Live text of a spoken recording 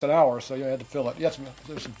an hour, so you had to fill it. Yes,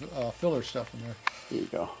 there's some filler stuff in there. There you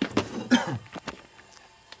go.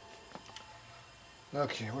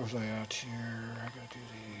 Okay, where was I at here? I gotta do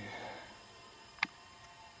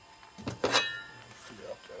the. Figure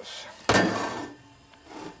out this.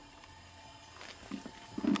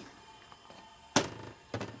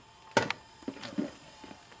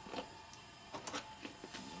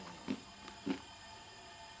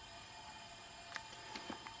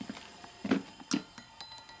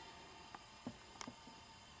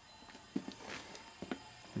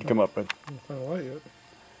 Come up, but I can't find a light yet.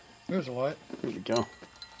 There's a light. there we go.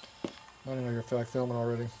 I didn't know you were fact filming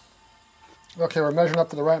already. Okay, we're measuring up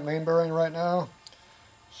to the right main bearing right now.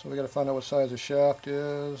 So we got to find out what size the shaft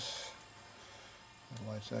is. The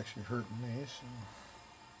light's actually hurting me, so.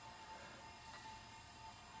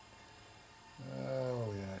 Where are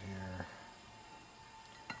we at here?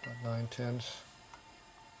 About 9/10.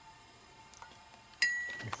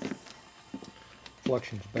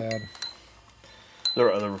 Reflection's bad. There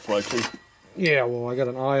are other reflections. Yeah, well, I got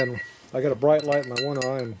an eye and I got a bright light in my one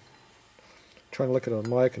eye and trying to look at a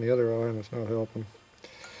mic in the other eye and it's not helping.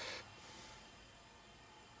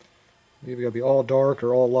 Either gotta be all dark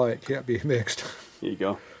or all light. Can't be mixed. There you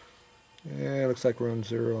go. Yeah, it looks like we're on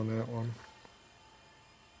 0 on that one.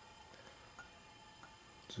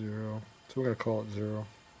 0. So we're gonna call it 0.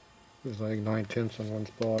 There's like 9/10 on one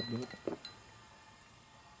spot, but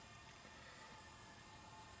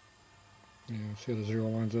yeah, see how the 0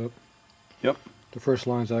 lines up? Yep. The first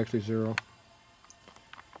line's actually 0.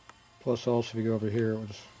 Plus also if you go over here, it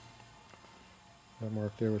was that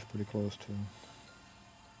mark there was pretty close to.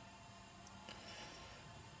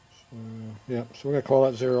 So yeah, so we're gonna call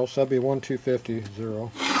that 0. So that'd be 1/250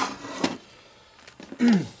 0.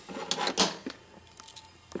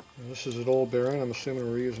 This is an old bearing. I'm assuming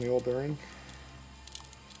we're using the old bearing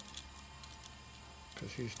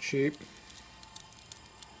because he's cheap.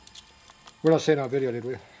 We're not saying on video, did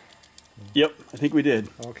we? Yep, I think we did.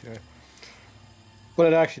 Okay. But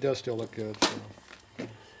it actually does still look good. So.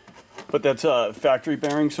 But that's a factory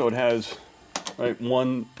bearing, so it has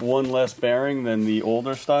one less bearing than the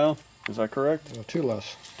older style. Is that correct? 2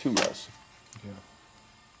 less. 2 less. Yeah.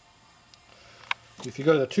 If you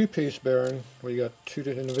go to the 2-piece bearing, where you got 2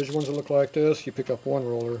 individual ones that look like this, you pick up 1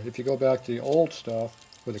 roller. If you go back to the old stuff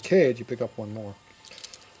with a cage, you pick up 1 more.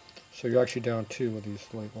 So you're actually down 2 with these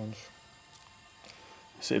late ones.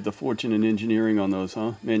 Saved a fortune in engineering on those,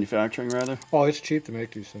 huh? Manufacturing, rather? Oh, it's cheap to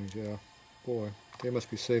make these things, yeah. Boy, they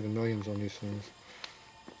must be saving millions on these things.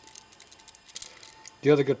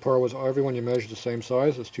 The other good part was everyone you measure the same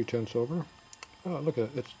size, it's 2/10 over. Oh, look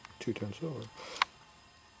at it, it's 2/10 over.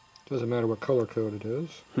 Doesn't matter what color code it is.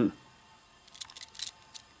 That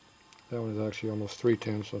one is actually almost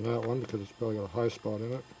 3/10 on that one because it's probably got a high spot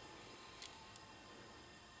in it.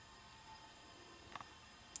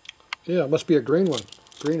 Yeah, it must be a green one.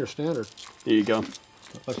 Green or standard. There you go.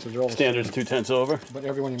 Standard's 2/10 over. But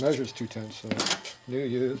everyone you measure is 2/10. So new,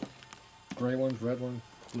 used, gray ones, red ones,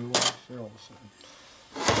 blue ones, they're all the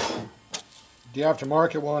same. The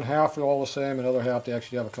aftermarket one, half are all the same, and the other half they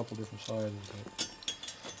actually have a couple different sizes. But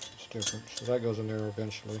it's different. So that goes in there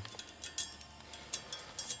eventually.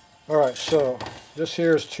 Alright, so this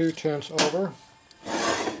here is 2/10 over.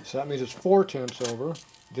 So that means it's 4/10 over.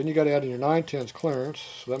 Then you got to add in your 9/10 clearance,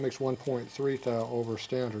 so that makes 1.3 thou over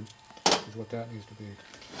standard, is what that needs to be.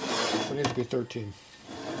 So it needs to be 13.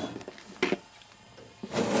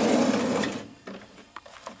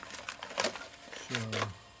 So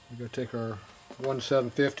we're going to take our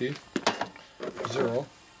 1750 0,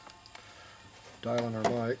 dial in our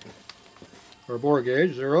light, our bore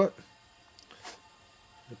gauge, 0 it.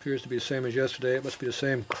 It appears to be the same as yesterday. It must be the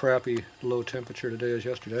same crappy low temperature today as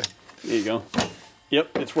yesterday. There you go.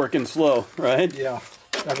 Yep, it's working slow, right? Yeah,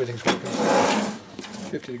 everything's working.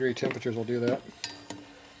 50-degree temperatures will do that.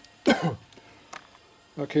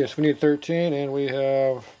 Okay, so we need 13, and we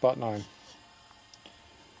have about 9.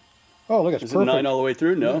 Oh, look, it's perfect. Is it 9 all the way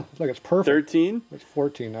through? No. Yeah, look, it's perfect. 13? It's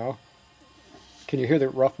 14 now. Can you hear the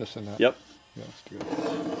roughness in that? Yep. Yeah, that's good.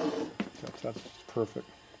 That's perfect.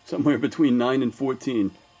 Somewhere between 9 and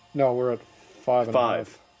 14. No, we're at 5 and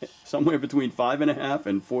 5. Somewhere between 5.5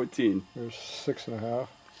 and 14. There's 6.5.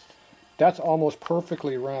 That's almost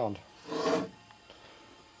perfectly round.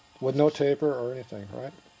 With no taper or anything,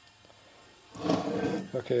 right?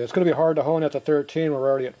 Okay, it's going to be hard to hone at the 13. We're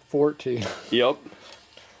already at 14. Yep.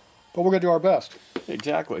 But we're going to do our best.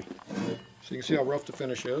 Exactly. So you can see how rough the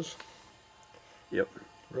finish is. Yep.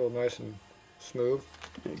 Real nice and smooth.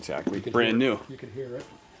 Exactly. Brand new. You can hear it.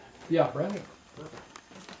 Yeah, brand new. Perfect.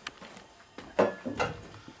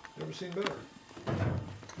 Never seen better.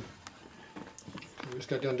 just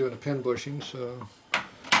got done doing the pin bushing, so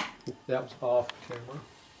that was off camera.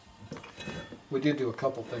 We did do a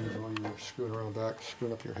couple things while you were screwing around back,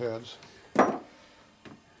 screwing up your heads.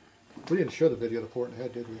 We didn't show the video of the port and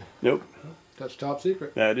head, did we? Nope. That's top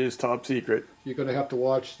secret. That is top secret. You're going to have to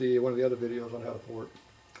watch one of the other videos on how to port.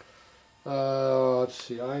 Let's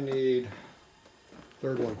see, I need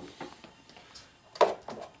third one.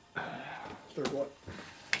 Third one.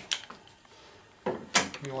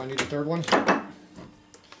 You know I need a third one? Because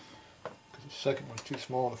the second one's too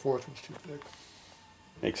small and the fourth one's too big.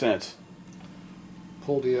 Makes sense.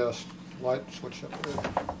 Pull the light switch up there.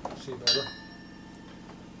 See better.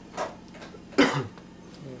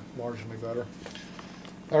 Marginally better.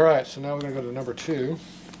 Alright, so now we're going to go to number 2.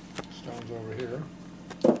 Stone's over here.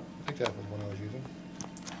 I think that was the one I was using.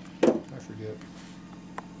 I forget.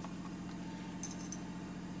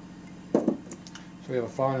 So we have a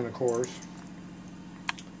fine and a coarse.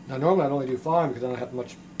 Now normally I'd only do fine because I don't have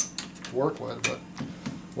much to work with, but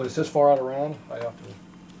when it's this far out around, I have to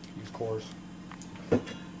use coarse.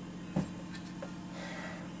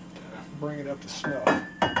 Bring it up to snuff.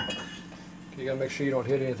 Okay, you gotta make sure you don't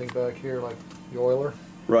hit anything back here like the oiler.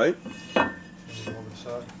 Right. Go over the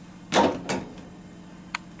side. Get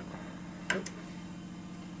a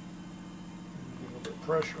little bit of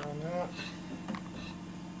pressure on that.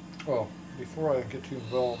 Oh, before I get too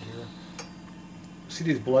involved here, see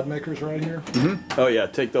these blood makers right here? Mm-hmm. Oh yeah,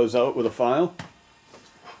 take those out with a file.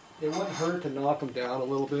 It wouldn't hurt to knock them down a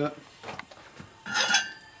little bit.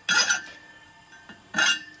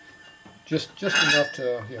 Just enough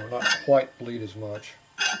to, not quite bleed as much.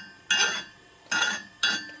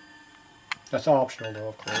 That's optional though,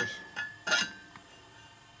 of course.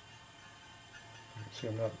 See,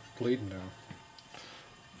 I'm not bleeding now.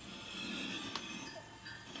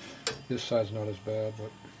 This side's not as bad,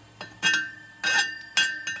 but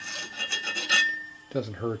it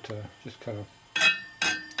doesn't hurt to just kind of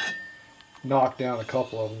knock down a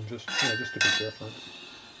couple of them, just to be different.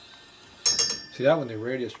 See, that one they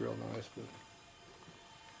radius real nice, but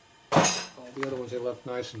all the other ones they left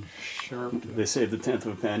nice and sharp. They saved a tenth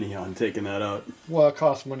of a penny on taking that out. Well, it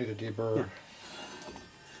costs money to deburr.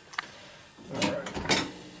 All right.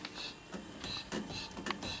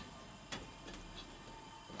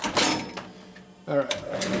 All right.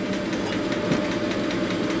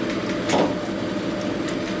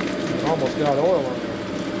 Almost got oil on there.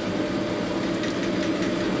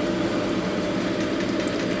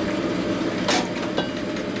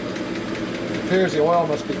 It appears the oil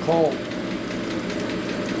must be cold.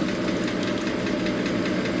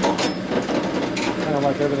 Kind of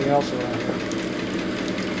like everything else around here.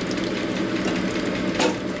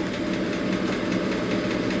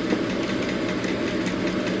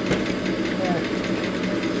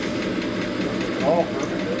 All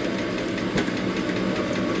perfect.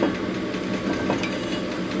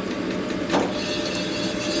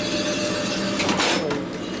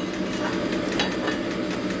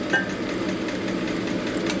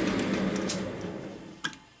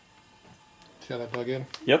 See how that dug in?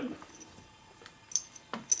 Yep.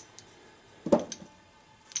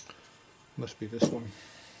 Must be this one.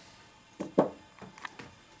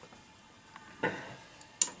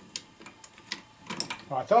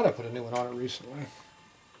 Oh, I thought I put a new one on it recently.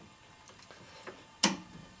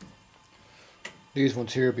 These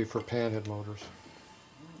ones here would be for panhead motors.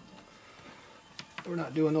 We're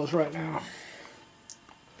not doing those right now.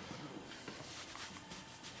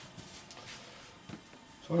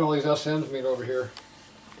 So what all these SNs mean over here?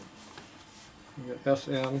 You got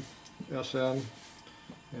SN, SN,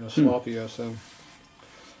 and a sloppy SN.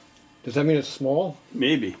 Does that mean it's small?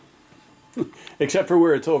 Maybe. Except for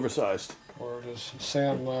where it's oversized. Or does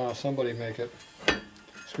Sam, somebody make it?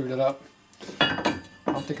 Screwed it up? I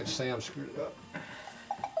don't think it's Sam screwed it up.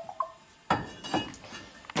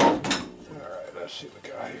 Alright, let's see what we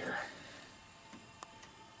got here.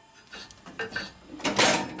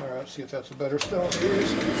 Alright, see if that's a better stone to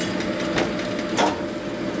use.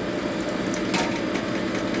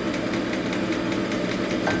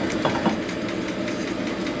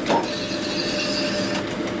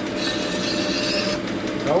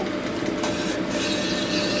 Nope.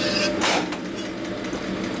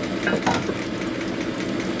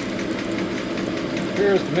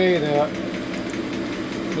 Appears to me that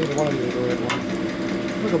neither one of you is the right one.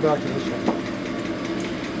 We'll go back to this one.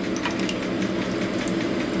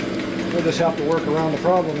 We'll just have to work around the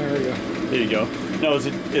problem area. There you go. Now, is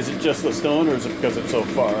it just the stone, or is it because it's so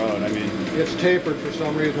far out? I mean, It's tapered for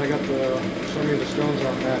some reason. I got for some reason the stones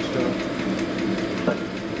aren't matched up.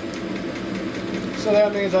 So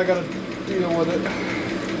that means I got to deal with it.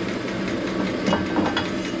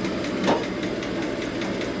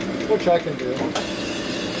 which I can do.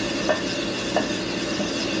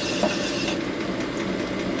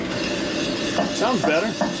 Sounds better.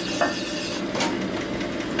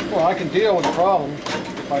 Well, I can deal with the problem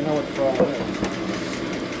if I know what the problem is.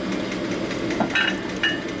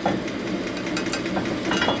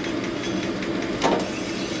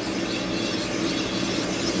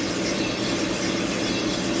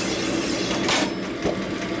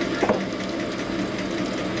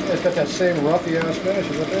 It's got that same roughy ass finish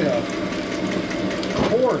as what they have. Of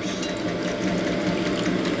course.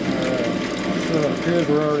 So it appears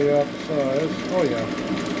we're already up to size. Oh yeah.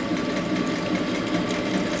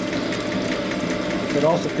 It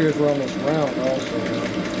also appears we're almost round also.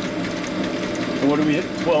 And what do we hit?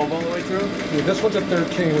 12 all the way through? Yeah, this one's at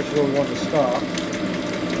 13, which is where we want to stop.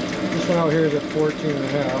 This one out here is at 14 and a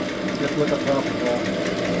half. You have to look up top of that.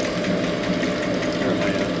 Where am I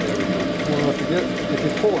at? There we go. Well, if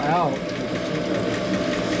you pull out, you can see that.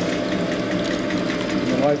 And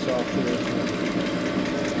the light's off too.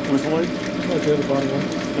 Where's the light? That's the other bottom one.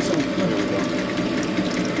 This one? There we go.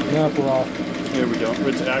 Now we're off. There we go.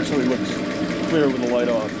 It actually looks clear with the light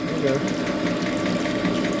off. Okay.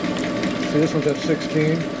 See, this one's at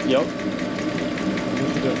 16. Yep.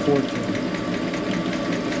 This is at 14.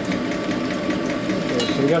 Okay,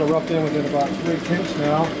 so we got it roughed in within about 3/10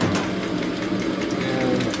 now.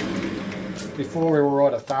 And before we were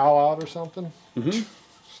at a thou out or something. Mm-hmm.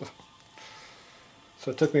 So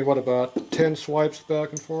it took me, what, about 10 swipes back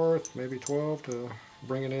and forth, maybe 12 to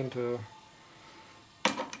bring it into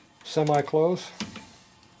semi-close.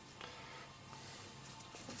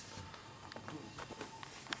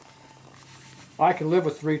 I can live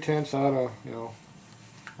with 3/10 out of,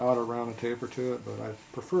 out around a taper to it, but I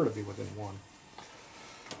prefer to be within 1.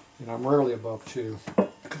 And I'm rarely above 2,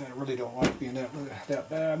 because I really don't like being that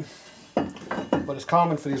bad. But it's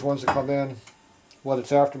common for these ones to come in, whether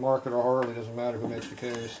it's aftermarket or Harley, doesn't matter who makes the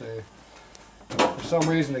case. For some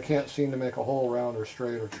reason, they can't seem to make a hole round or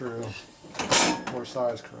straight or true, or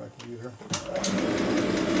size correctly either.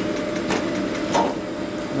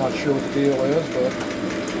 I'm not sure what the deal is, but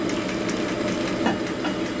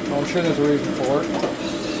I'm sure there's a reason for it.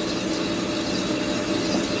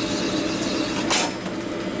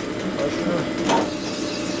 Pressure.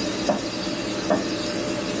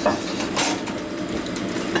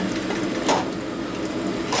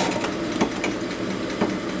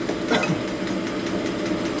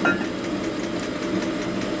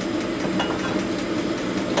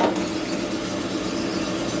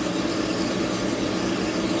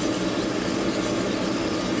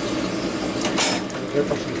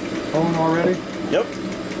 Difference in tone already. Yep.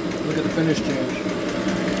 Look at the finish change.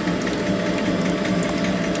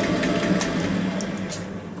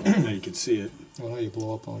 Now you can see it. Well, now you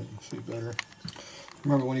blow up on it, you can see better.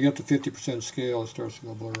 Remember, when you get to 50% scale, it starts to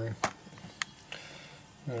go blurry.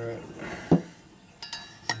 Alright.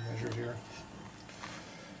 Measure here.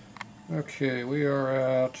 Okay, we are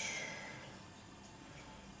at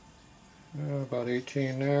about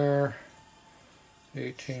 18 there,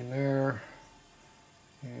 18 there,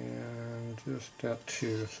 and just at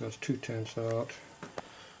 2, so that's 2/10 out.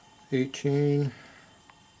 18,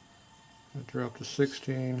 I dropped to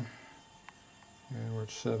 16, and we're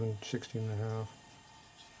at 16 and a half.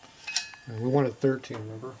 And we wanted 13,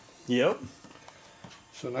 remember? Yep.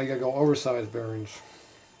 So now you gotta go oversized bearings.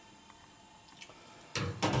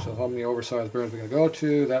 So how many oversized bearings we're gonna go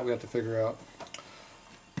to, that we have to figure out.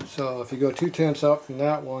 So if you go 2/10 up from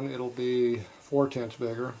that one, it'll be 4/10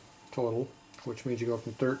 bigger total, which means you go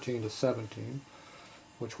from 13 to 17,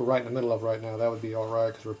 which we're right in the middle of right now. That would be all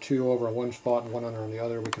right because we're 2 over on one spot and 1 under on the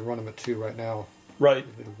other. We can run them at 2 right now. Right.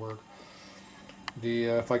 If it'll work.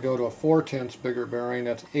 If I go to a 4/10 bigger bearing,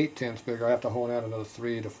 that's 8/10 bigger. I have to hone out another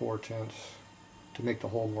 3 to 4/10 to make the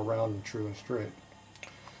hole more round and true and straight.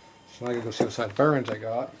 So now I can go see what size bearings I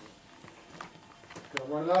got.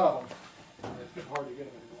 Gonna run out of them. It's getting hard to get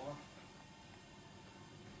them anymore.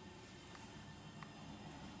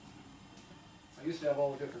 I used to have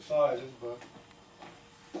all the different sizes, but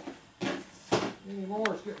anymore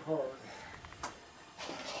it's getting hard.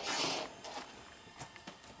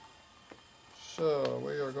 So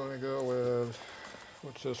we are going to go with,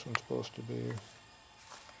 what's this one supposed to be?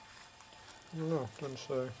 I don't know, doesn't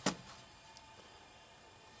say.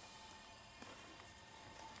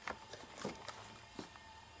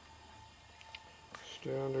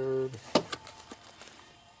 Standard.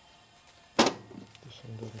 This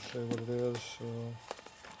one doesn't say what it is, so.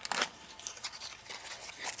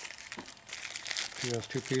 He has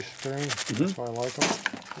 2-piece bearings, that's why I like them.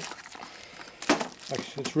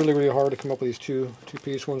 Actually, it's really hard to come up with these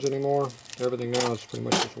two-piece ones anymore. Everything now is pretty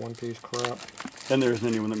much just 1-piece crap. And there isn't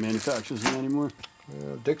anyone that manufactures them anymore.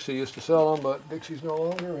 Dixie used to sell them, but Dixie's no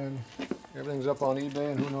longer, and everything's up on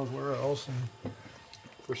eBay and who knows where else. And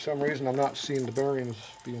for some reason, I'm not seeing the bearings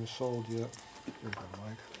being sold yet. Here's my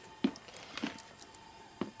mic.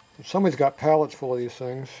 Somebody's got pallets full of these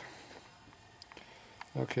things.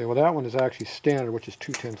 Okay, well that one is actually standard, which is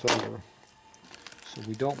 2/10 over. So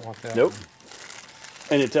we don't want that Nope. one.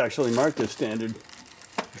 And it's actually marked as standard.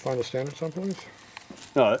 You find the standard someplace?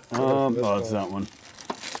 Oh, this it's guy. that one.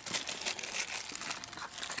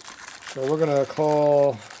 So we're gonna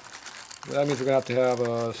call, that means we're gonna have to have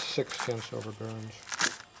 6/10 over bearings.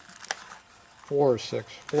 4 or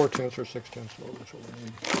 6. 4/10 or 6/10 over, that's what we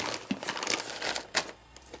need.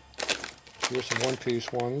 Here's some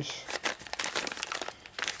one-piece ones.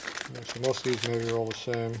 So most of these maybe are all the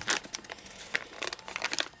same.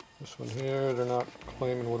 This one here, they're not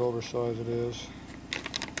claiming what oversize it is.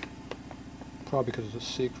 Probably because it's a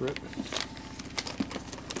secret.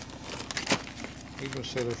 These gonna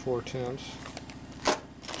say they're 4/10.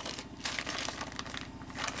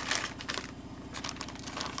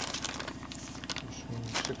 This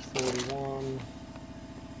one's 641,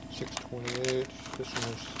 628. This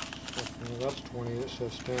one is, that's 20. This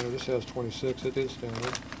says standard. This has 26. It is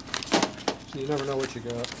standard. So you never know what you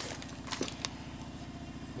got.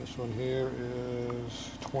 This one here is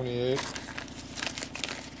 28.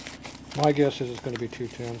 My guess is it's going to be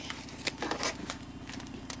 2/10.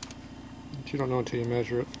 But you don't know until you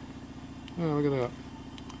measure it. Oh, look at that.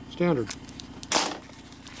 Standard.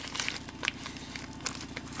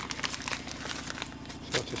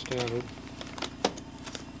 So that's a standard.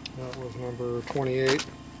 That was number 28.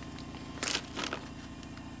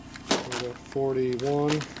 We got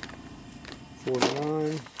 41,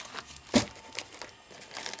 49.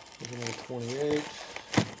 There's another 28.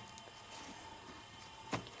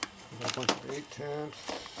 We got a bunch of 8/10.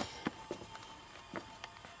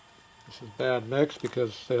 This is bad mix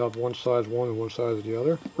because they have one size one and one size the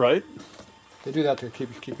other. Right? They do that to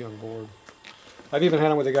keep you on board. I've even had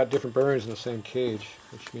them where they got different bearings in the same cage,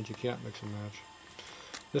 which means you can't mix and match.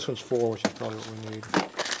 This one's 4, which is probably what we need.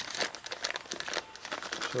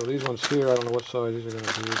 So these ones here, I don't know what size these are going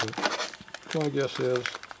to be, but my guess is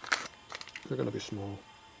they're going to be small.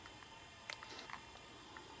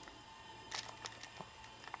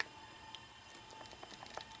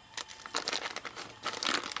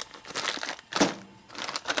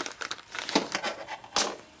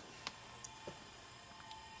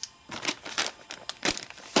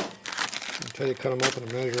 Until you cut them open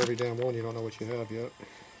and measure every damn one, you don't know what you have yet.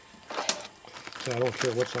 So I don't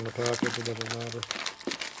care what's on the package, it doesn't matter.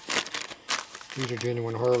 These are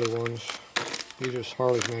genuine Harley ones. These are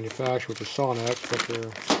Harley's manufactured, which is Sonex, but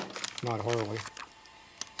they're not Harley.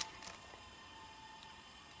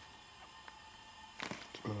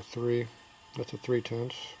 It's about a 3. That's a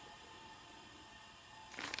 3/10.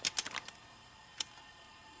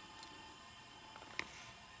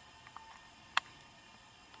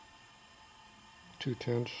 Two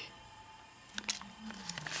tenths.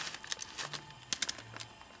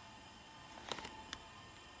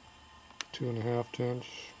 2.5 tenths.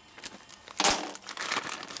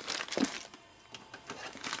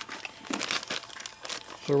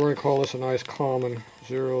 So we're going to call this a nice common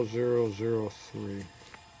 0003.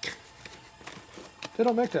 They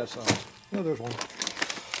don't make that size. No, there's one.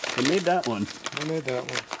 They made that one. They made that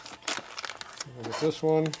one. We'll get this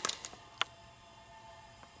one.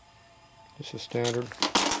 This is standard.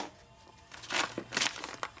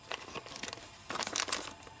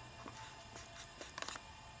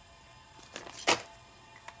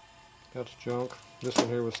 That's junk. This one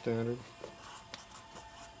here was standard.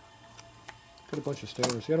 Got a bunch of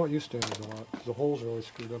standards. See, I don't use standards a lot because the holes are always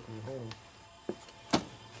screwed up in the hole.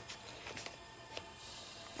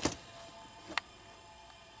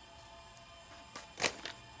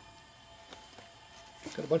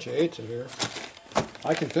 Got a bunch of 8s in here.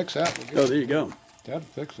 I can fix that. Oh, there you go. That'd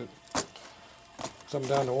fix it. So I'm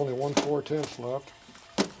down to only 1 4/10 left.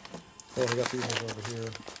 Oh, I got these ones over here.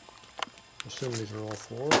 Assume these are all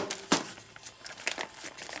 4.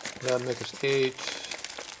 That'd make us 8.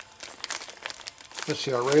 Let's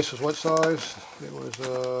see, our race was what size? It was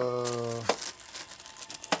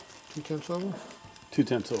 2/10 over?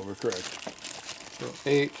 2/10 over, correct. So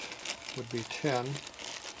 8 would be 10,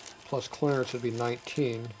 plus clearance would be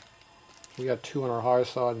 19. We got 2 on our high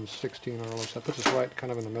side and 16 on our low side. That puts us right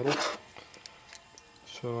kind of in the middle.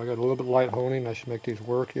 So I got a little bit light honing. I should make these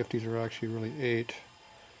work if these are actually really 8.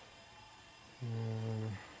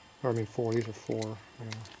 Or I mean 4. These are 4.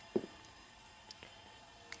 Yeah.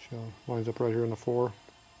 So lines up right here in the 4.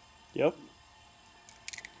 Yep.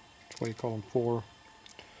 That's why you call them 4.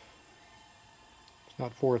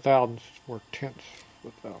 Not 4 thousandths, 4 tenths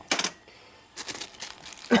of a thou.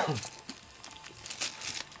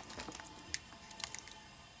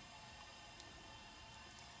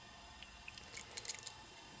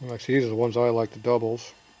 Like, these are the ones I like, the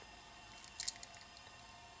doubles.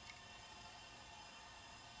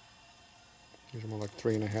 These are more like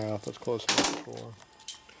 3.5. That's close enough for 4.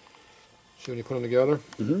 See when you put them together?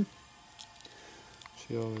 Mm-hmm.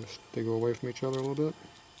 See how they go away from each other a little bit?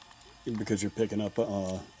 Because you're picking up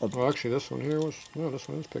Well, actually, this one here was... No, this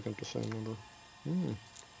one is picking up the same number.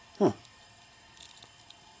 Huh.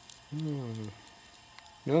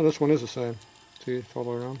 No, this one is the same. See, it's all the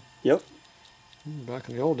way around. Yep. Back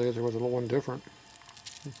in the old days, there was a little one different.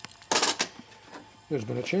 There's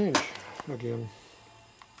been a change again.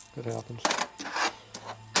 It happens.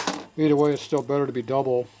 Either way, it's still better to be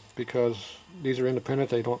double because these are independent.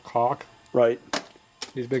 They don't cock. Right.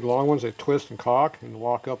 These big long ones, they twist and cock and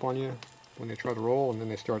lock up on you when they try to roll, and then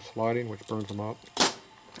they start sliding, which burns them up.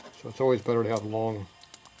 So it's always better to have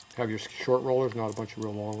your short rollers, not a bunch of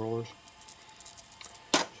real long rollers.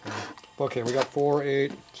 So, okay, we got 4,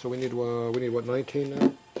 8. So we need what, 19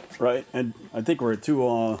 now? Right, and I think we're at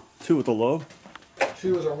 2 with the low.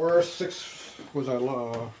 2 was our worst. 6 was our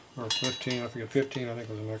low, or 15. I forget. 15, I think,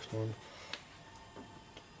 was the next one.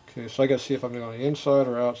 Okay, so I got to see if I'm on the inside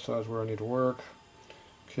or outside is where I need to work.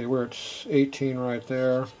 Okay, we're at 18 right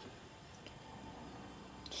there.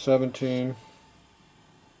 17.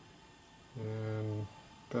 And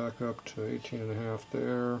back up to 18.5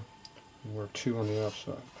 there. And we're 2 on the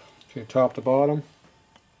outside. Okay, top to bottom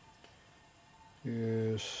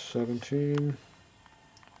is 17,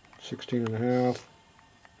 16.5,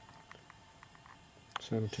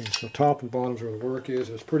 17. So top and bottom's where the work is.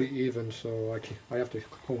 It's pretty even, so I have to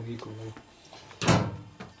hone equally.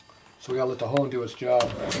 So we gotta let the hone do its job. Now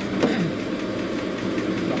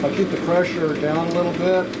if I keep the pressure down a little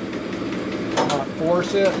bit, not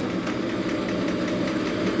force it,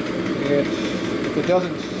 if it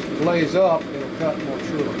doesn't glaze up, it'll cut more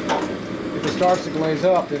truly. If it starts to glaze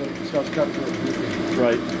up, then it starts cutting towards goofy.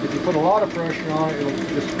 Right. If you put a lot of pressure on it, it'll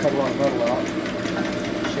just cut a lot of metal out.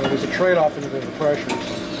 So there's a trade-off in the pressures.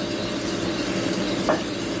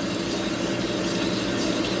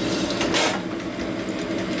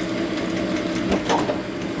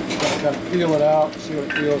 Kind of feel it out, see what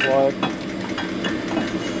it feels like.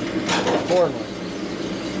 Accordingly.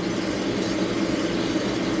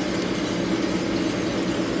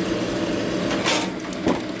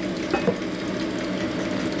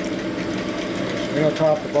 So we know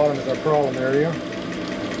top to bottom is our problem area.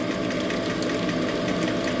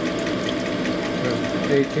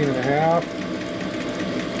 18.5,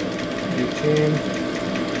 18,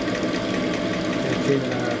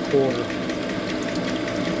 18.25.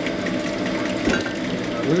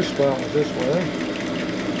 Loose spot was this way,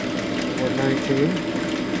 or 19,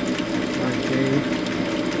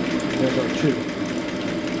 there's our 2.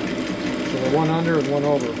 So we're 1 under and 1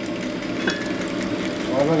 over. So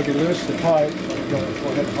I'd rather be loose than tight, so I'm going to go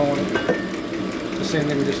ahead and hone it. It's the same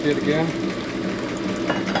thing we just did again.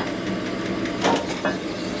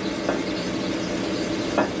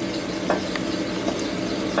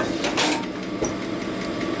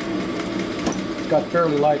 It's got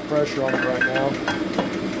fairly light pressure on it right now.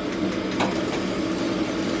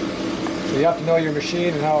 So you have to know your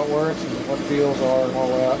machine and how it works and what feels are and all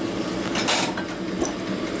that.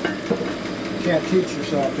 You can't teach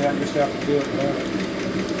yourself that, you just have to do it and learn it.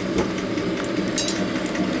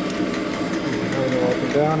 Now we go up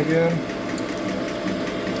and down again.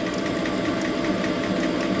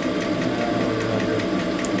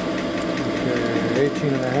 Okay,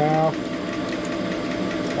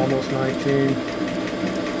 18.5, almost 19,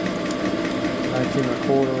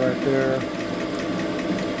 19.25 right there.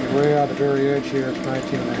 Way out the very edge here, it's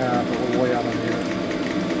 19.5, but we're way out on the edge.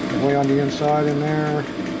 And way on the inside in there,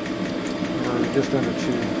 we're just under 2.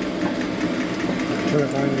 Turn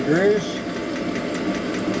it 90 degrees.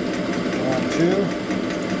 On 2,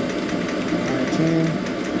 19,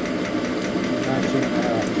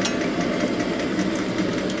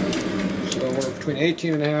 19.5. So we're between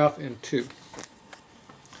 18.5 and 2.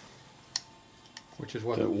 Which is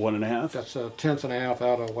what? 1.5? That's a tenth and a half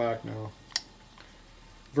out of whack now.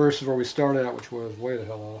 Versus where we started at, which was way the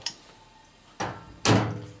hell off.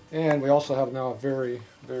 And we also have now a very,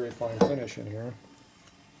 very fine finish in here.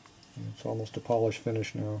 It's almost a polished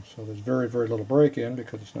finish now, so there's very, very little break-in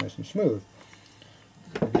because it's nice and smooth.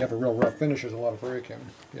 If you have a real rough finish, there's a lot of break-in.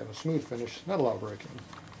 If you have a smooth finish, not a lot of break-in.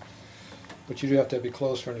 But you do have to be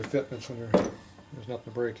closer on your fitments when there's nothing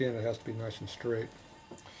to break in. It has to be nice and straight.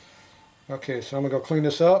 Okay, so I'm going to go clean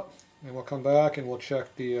this up, and we'll come back and we'll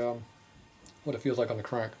check the what it feels like on the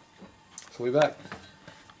crank. So we'll be back.